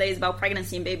podcast today is about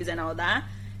pregnancy and babies and all that.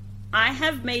 I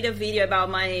have made a video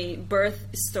about my birth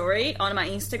story on my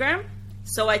Instagram.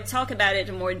 So I talk about it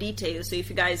in more detail. So if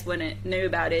you guys want to know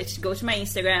about it, go to my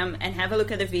Instagram and have a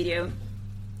look at the video.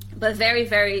 But very,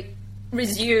 very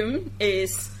resume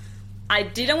is I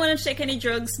didn't want to take any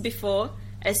drugs before.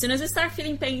 As soon as I started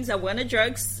feeling pains, I wanted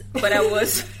drugs. But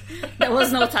there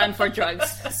was no time for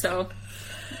drugs. So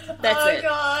that's it. Oh,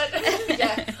 God.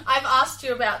 Yeah. I've asked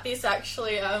you about this,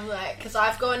 actually. Because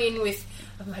I've gone in with...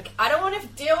 I don't want to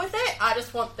deal with it. I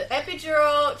just want the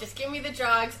epidural. Just give me the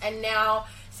drugs. And now...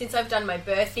 Since I've done my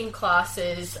birthing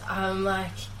classes, I'm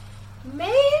like, maybe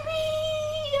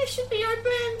I should be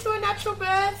open to a natural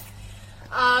birth.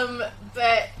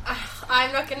 But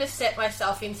I'm not going to set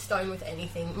myself in stone with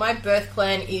anything. My birth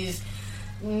plan is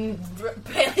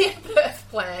barely a birth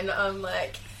plan. I'm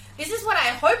like, this is what I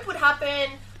hope would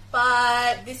happen,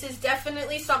 but this is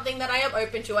definitely something that I am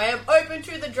open to. I am open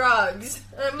to the drugs.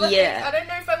 I don't know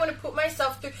if I want to put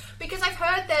myself through, because I've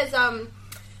heard there's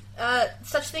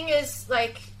such thing as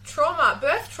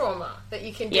birth trauma that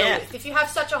you can deal with if you have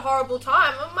such a horrible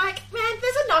time. I'm like, man,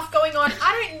 there's enough going on.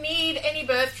 I don't need any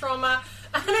birth trauma.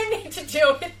 I don't need to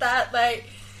deal with that.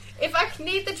 If I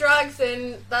need the drugs,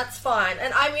 then that's fine.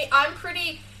 And I mean, I'm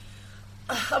pretty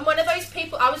I'm one of those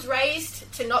people. I was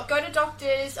raised to not go to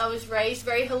doctors. I was raised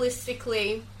very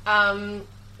holistically. I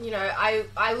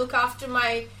look after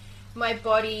my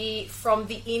body from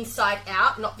the inside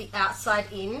out, not the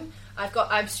outside in.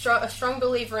 I'm a strong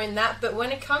believer in that. But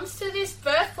when it comes to this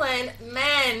birth plan,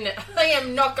 man, I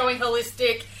am not going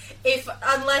holistic.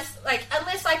 Unless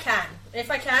I can. If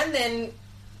I can, then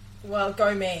well,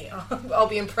 go me. I'll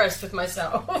be impressed with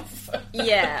myself.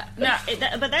 Yeah, no,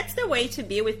 but that's the way to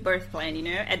be with birth plan.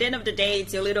 At the end of the day,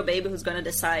 it's your little baby who's going to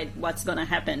decide what's going to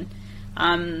happen.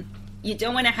 You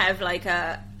don't want to have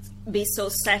be so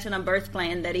set on a birth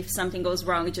plan that if something goes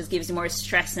wrong, it just gives you more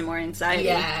stress and more anxiety.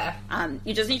 Yeah.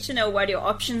 You just need to know what your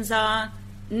options are,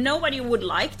 know what you would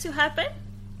like to happen,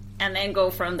 and then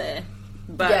go from there.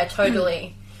 But yeah,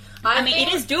 totally. I mean,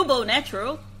 it is doable,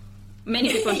 natural.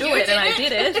 Many people do it, and I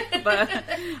did it, but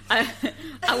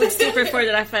I would still prefer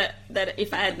that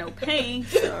if I had no pain,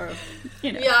 or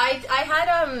Yeah,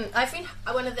 I've been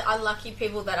one of the unlucky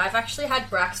people that I've actually had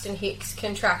Braxton Hicks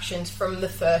contractions from the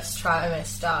first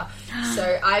trimester.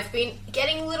 So I've been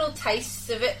getting little tastes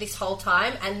of it this whole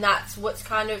time, and that's what's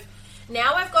kind of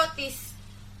now I've got this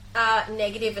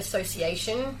negative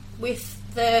association with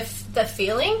the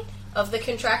feeling of the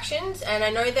contractions, and I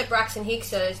know that Braxton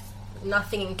Hicks are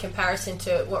nothing in comparison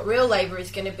to what real labour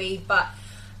is going to be, but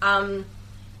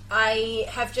I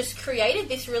have just created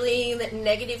this really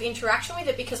negative interaction with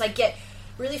it because I get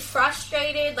really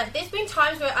frustrated. Like, there's been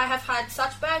times where I have had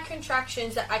such bad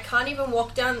contractions that I can't even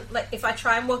walk down, like, if I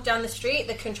try and walk down the street,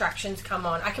 the contractions come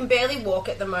on. I can barely walk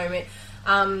at the moment.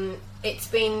 It's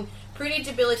been pretty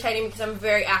debilitating because I'm a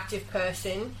very active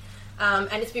person,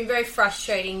 and it's been very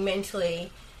frustrating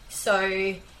mentally.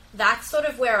 So that's sort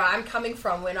of where I'm coming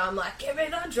from when I'm like, give me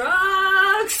the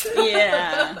drugs.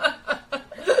 Yeah.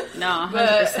 No,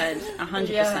 100%. 100%.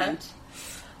 Yeah.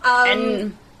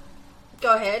 And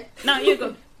go ahead. No,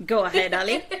 you go ahead,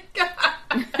 Ali.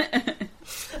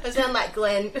 I sound like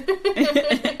Glenn.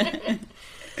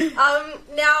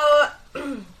 Now,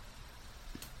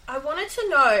 I wanted to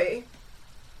know,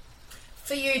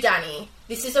 for you, Danny,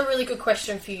 this is a really good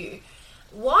question for you.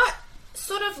 What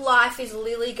sort of life is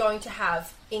Lily going to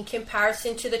have in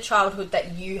comparison to the childhood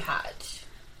that you had?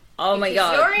 Oh my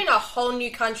God. You're in a whole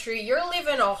new country. You're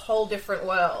living a whole different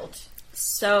world.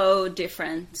 So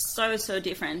different. So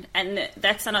different. And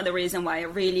that's another reason why I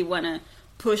really want to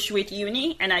push with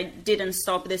uni. And I didn't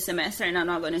stop this semester, and I'm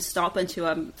not going to stop until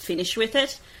I'm finished with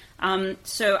it.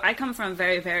 So I come from a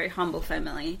very, very humble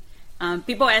family.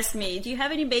 People ask me, do you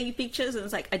have any baby pictures? And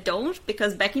it's like, I don't,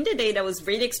 because back in the day, that was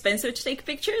really expensive to take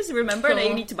pictures. Remember that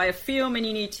you need to buy a film and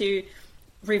you need to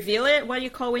reveal it. What do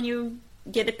you call when you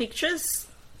get the pictures?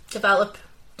 Develop,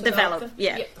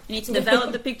 yeah. Yep. You need to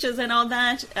develop the pictures and all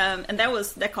that. And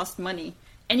that cost money.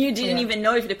 And you didn't even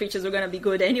know if the pictures were going to be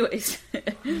good anyways. Oh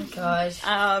my gosh.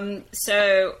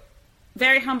 So,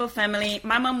 very humble family.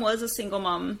 My mom was a single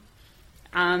mom.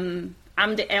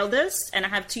 I'm the eldest, and I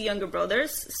have 2 younger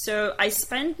brothers. So I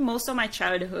spent most of my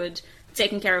childhood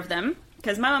taking care of them,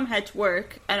 because my mom had to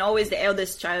work, and always the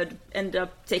eldest child ended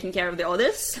up taking care of the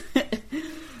others.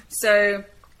 So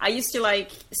I used to,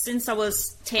 since I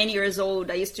was 10 years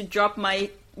old, I used to drop my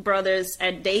brothers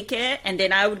at daycare, and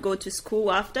then I would go to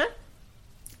school after.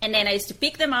 And then I used to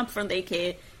pick them up from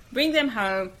daycare, bring them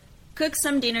home, cook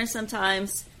some dinner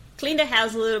sometimes, clean the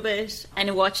house a little bit,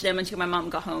 and watch them until my mom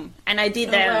got home. And I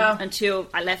did that until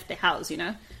I left the house,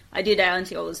 I did that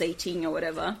until I was 18 or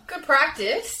whatever. Good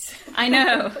practice. I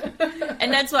know.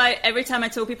 And that's why every time I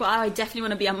tell people, I definitely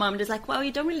want to be a mom, they're like, well,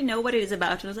 you don't really know what it is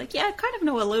about. And I was like, yeah, I kind of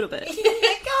know a little bit. Got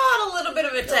a little bit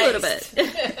of a taste. A little bit.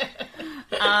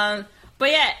 But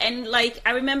yeah, and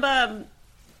I remember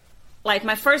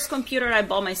my first computer I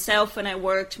bought myself when I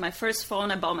worked, my first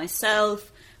phone I bought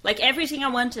myself. Everything I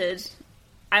wanted,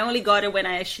 I only got it when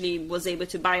I actually was able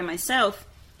to buy it myself.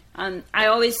 I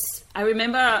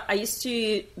remember I used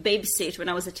to babysit when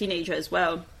I was a teenager as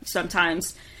well,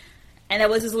 sometimes. And there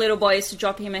was this little boy, I used to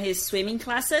drop him at his swimming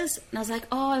classes. And I was like,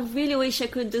 oh, I really wish I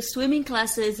could do swimming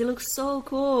classes. It looks so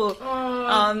cool.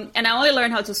 And I only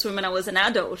learned how to swim when I was an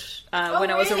adult, when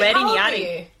I was already in the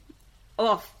yachting.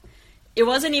 Oh, it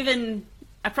wasn't even...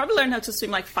 I probably learned how to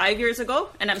swim 5 years ago,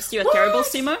 and I'm still a terrible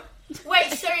swimmer.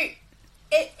 Wait,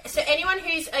 so anyone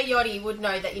who's a yachty would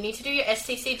know that you need to do your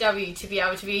STCW to be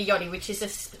able to be a yachty, which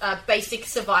is a basic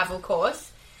survival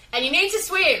course, and you need to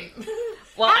swim.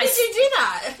 Well, how did you do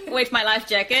that? With my life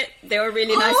jacket. They were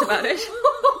really nice about it.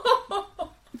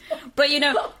 But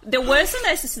the worst in the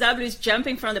STCW is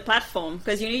jumping from the platform,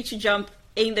 because you need to jump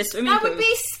in the swimming pool. That would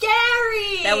be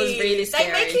scary. That was really scary.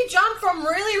 They make you jump from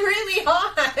really, really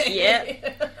high. Yeah.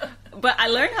 But I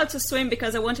learned how to swim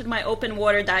because I wanted my open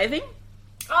water diving.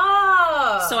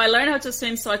 Oh. So I learned how to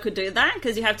swim so I could do that,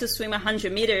 because you have to swim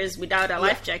 100 meters without a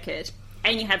life jacket,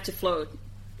 and you have to float.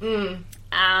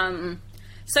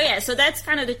 So that's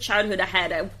kind of the childhood I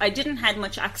had. I didn't have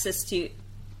much access to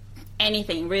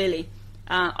anything, really.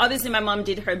 Obviously, my mom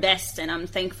did her best, and I'm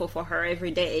thankful for her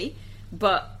every day.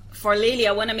 But for Lily,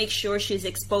 I want to make sure she's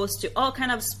exposed to all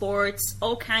kinds of sports,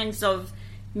 all kinds of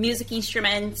music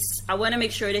instruments. I want to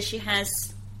make sure that she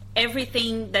has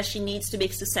everything that she needs to be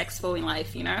successful in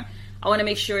life, you know? I want to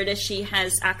make sure that she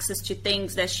has access to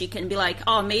things that she can be like,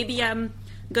 oh, maybe I'm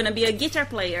going to be a guitar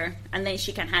player, and then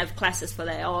she can have classes for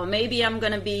that. Or maybe I'm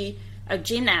going to be a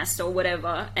gymnast or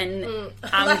whatever, and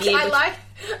I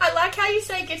like how you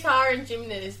say guitar and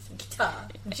gymnast.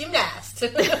 That's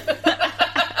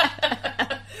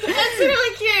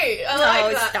really cute. I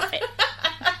like that. Stop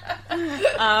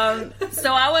it.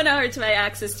 So I want her to have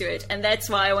access to it, and that's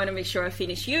why I want to make sure I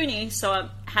finish uni, so I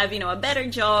have, a better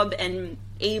job and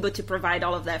able to provide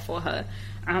all of that for her.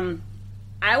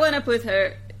 I want to put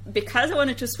her, because I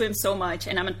wanted to swim so much,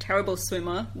 and I'm a terrible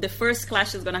swimmer, the first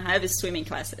class she's going to have is swimming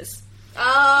classes.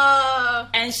 Oh.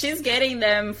 And she's getting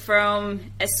them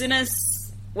from as soon as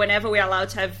whenever we're allowed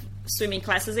to have swimming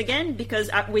classes again,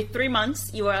 because with 3 months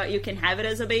you can have it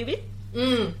as a baby.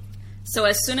 So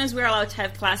as soon as we're allowed to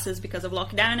have classes because of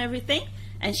lockdown and everything,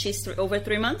 and she's over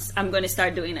 3 months, I'm going to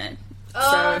start doing it.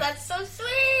 Oh, that's so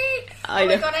sweet! Oh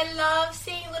my god, I love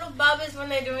seeing little bubbers when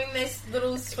they're doing this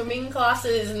little swimming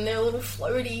classes and their little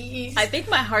floaties. I think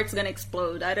my heart's going to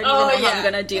explode. I don't even know how I'm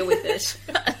going to deal with this.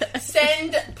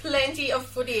 Send plenty of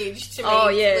footage to me,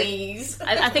 please.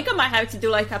 I think I might have to do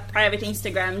like a private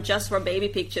Instagram just for baby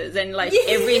pictures, and like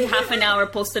every half an hour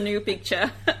post a new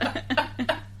picture.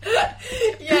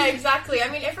 Yeah, exactly. I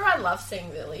mean, everyone loves seeing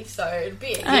Lily, so it'd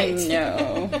be a hit. I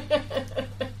know.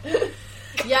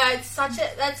 Yeah,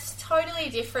 that's totally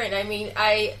different. I mean,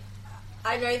 I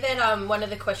know that one of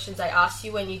the questions I asked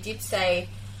you when you did say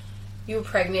you were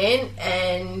pregnant,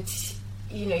 and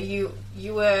you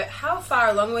were, how far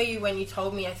along were you when you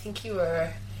told me? I think you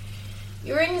were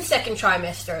in the second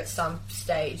trimester at some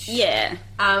stage. Yeah.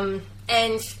 And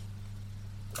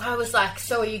I was like,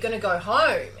 so are you going to go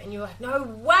home? And you were like, no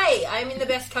way. I'm in the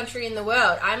best country in the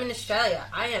world. I'm in Australia.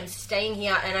 I am staying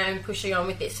here and I'm pushing on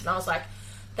with this. And I was like,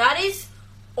 that is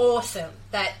awesome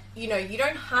that, you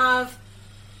don't have...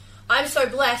 I'm so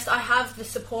blessed I have the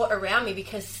support around me,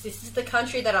 because this is the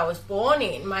country that I was born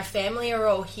in. My family are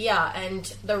all here, and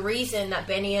the reason that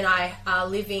Benny and I are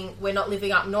we're not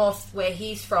living up north where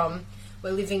he's from,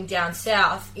 we're living down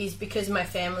south, is because my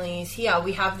family is here.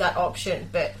 We have that option.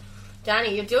 But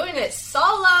Danny, you're doing it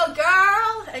solo,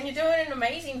 girl, and you're doing an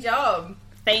amazing job.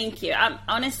 Thank you.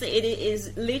 Honestly, it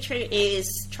is literally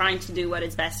trying to do what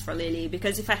is best for Lily,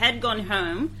 because if I had gone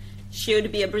home, she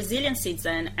would be a Brazilian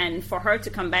citizen, and for her to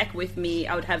come back with me,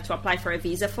 I would have to apply for a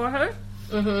visa for her.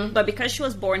 Mm-hmm. But because she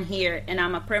was born here and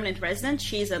I'm a permanent resident,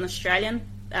 she's an Australian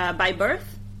by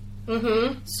birth.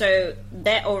 Mm-hmm. So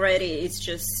that already is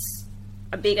just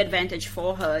a big advantage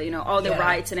for her, all the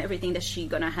rights and everything that she's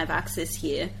going to have access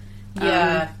here.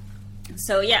 Yeah.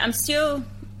 I'm still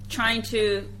trying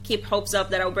to keep hopes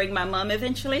up that I'll bring my mom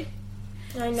eventually.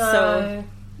 I know. So,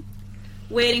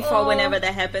 waiting for whenever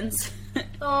that happens.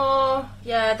 Oh,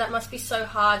 yeah, that must be so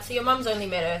hard. So your mum's only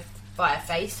met her via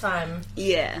FaceTime.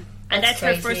 Yeah. And that's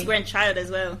her first grandchild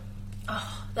as well.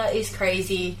 Oh, that is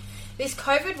crazy. This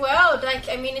COVID world,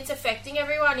 it's affecting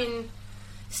everyone in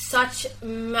such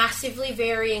massively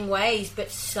varying ways, but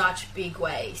such big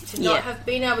ways. To not have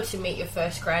been able to meet your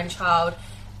first grandchild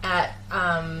at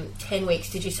 10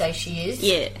 weeks, did you say she is?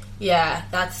 Yeah. Yeah,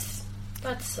 that's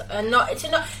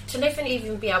to never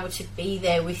even be able to be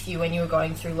there with you when you were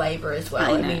going through labour as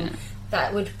well. I mean,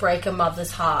 that would break a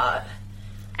mother's heart.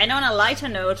 And on a lighter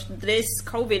note, this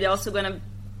COVID is also going to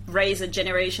raise a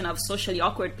generation of socially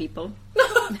awkward people.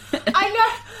 I know.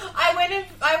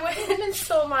 I went and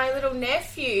saw my little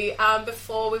nephew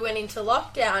before we went into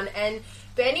lockdown, and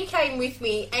Benny came with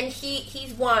me, and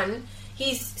he's one.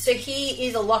 He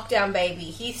is a lockdown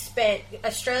baby.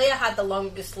 Australia had the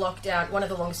longest lockdown, one of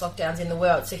the longest lockdowns in the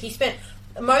world. So he spent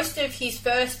most of his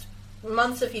first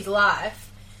months of his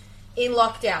life in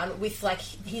lockdown with,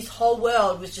 his whole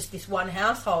world was just this one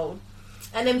household.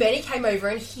 And then Benny came over,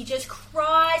 and he just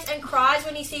cries and cries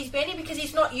when he sees Benny, because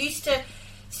he's not used to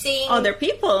seeing other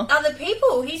people.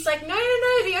 He's like, no,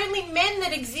 the only men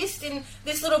that exist in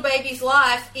this little baby's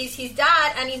life is his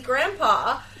dad and his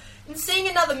grandpa. And seeing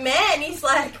another man, he's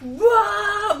like,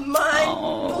 wow, mind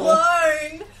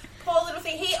blown. Poor little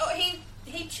thing.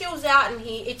 He chills out, and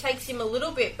it takes him a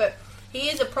little bit, but He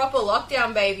is a proper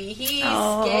lockdown baby. He is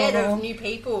scared of new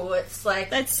people. It's like...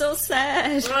 That's so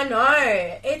sad. I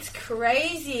know. It's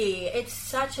crazy. It's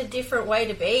such a different way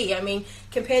to be. I mean,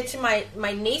 compared to my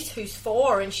niece who's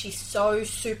 4 and she's so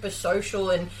super social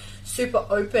and super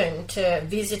open to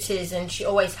visitors, and she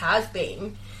always has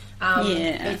been.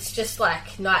 It's just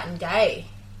like night and day.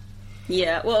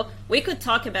 Yeah, well, we could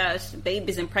talk about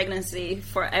babies and pregnancy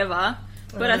forever,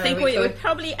 but I think we're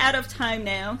probably out of time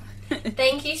now.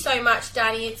 Thank you so much,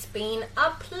 Danny. It's been a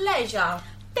pleasure.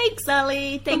 Thanks,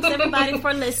 Ali. Thanks, everybody,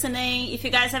 for listening. If you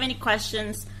guys have any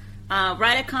questions,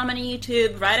 write a comment on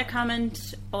YouTube, write a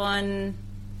comment on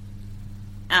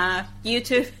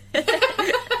YouTube.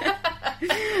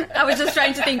 I was just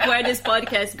trying to think where this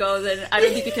podcast goes, and I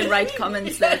don't think you can write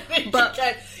comments there. But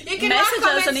you can message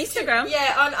us on Instagram.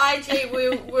 On IG.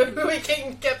 We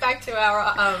can get back to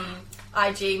our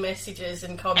IG messages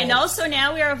and comments. And also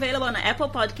now we are available on Apple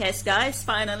Podcasts, guys,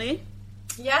 finally.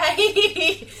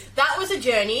 Yay! That was a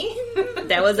journey.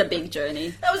 That was a big journey.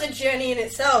 That was a journey in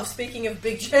itself, speaking of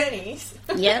big journeys.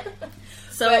 Yep.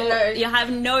 So you have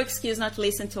no excuse not to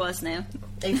listen to us now.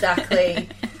 Exactly.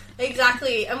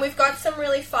 Exactly. And we've got some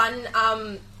really fun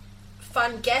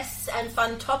guests and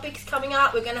fun topics coming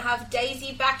up. We're going to have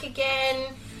Daisy back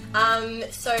again.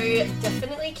 So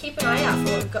definitely keep an eye out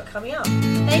for what we've got coming up.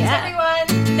 Thanks, everyone.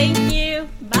 Thank you.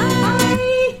 Bye.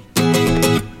 Bye.